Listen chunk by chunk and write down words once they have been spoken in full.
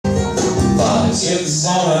If you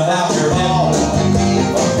wanna have your ball,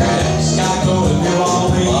 gotta go to New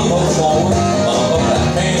Orleans. Mambo forward, mambo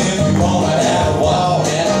back. And if you wanna have a ball, 1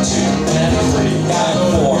 and 2 and 3 gotta go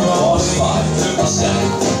and to 4, New cross Orleans. 5, triple step,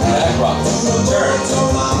 back rock, turn,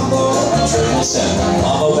 triple step,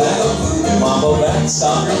 mambo back,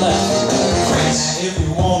 stop your left, freeze, If you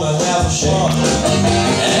wanna have a shot,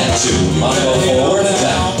 and 2, mambo forward and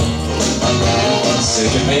back,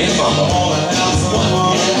 syncopated mambo, 1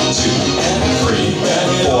 and 2 and 3 and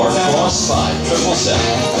 4, cross 5, triple step,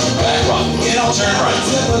 back rock, turn right,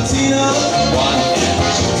 1 and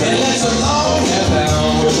 2, 3, let's along and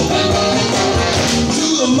down triple back, to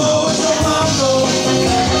the MOJO MAMBO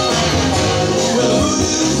with a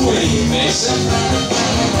voodoo queen. basic,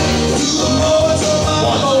 To the MOJO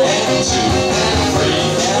 1 MAMBO and 2 and 3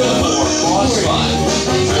 and 4, cross 5,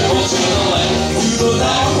 triple to the left, to the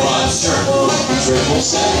back rock, turn, triple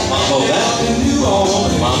step, mambo back, in New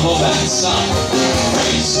Orleans. mambo back, stop,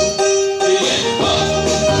 freeze, begin, up,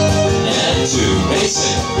 and 2,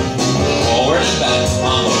 basic, forward and back,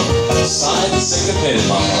 mambo, side syncopated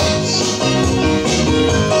mambos,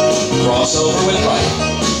 crossover with right,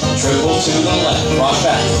 triple to the left, rock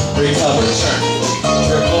back, recover, turn,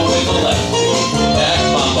 triple with the left, back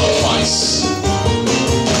mambo twice,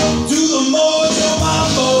 To the MOJO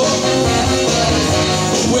MAMBO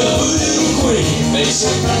with a voodoo queen.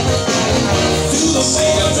 basic, To the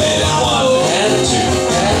syncopated, MOJO 1 MAMBO and 2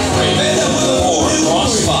 and 3 and 4,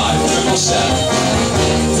 cross 5, triple step,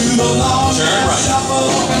 to the long turn right, shuffle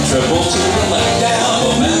triple to the left, down mambo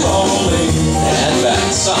in New back, Orleans. and back,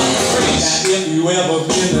 stop, freeze, If you ever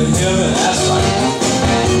been to heaven, that's right,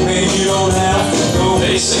 man, you don't have to go.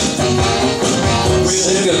 basic,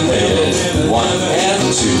 syncopated, 1 and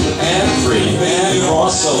 2 and 3 and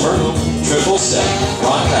crossover, triple step,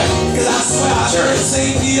 rock back, Cause I swear I heard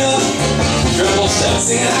sing here, triple step,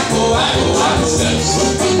 singing I go, back rock steps,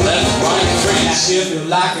 left, right, freeze, If you're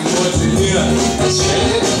liking what you hear,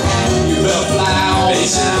 shake it, you better fly on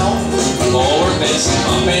basic, down. forward, basic,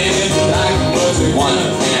 up, Man, if you liking what you 1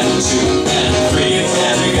 hear, and 2 and 3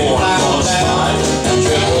 and 4, cross 5,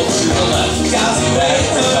 triple to the left, back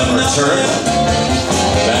recover, turn,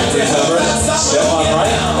 back recover, step on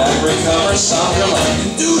right, back recover, stop your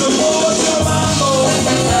left, do the MOJO MAMBO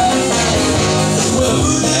with a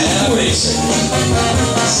voodoo and queen. basic,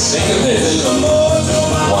 syncopated, The MOJO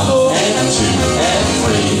 1 MAMBO and 2 and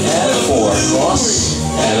 3 and 4, cross,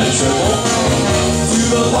 and a triple, to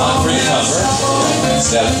the rock, long recover, shuffle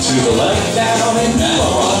step to the left, down in New back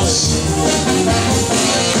Orleans. rock,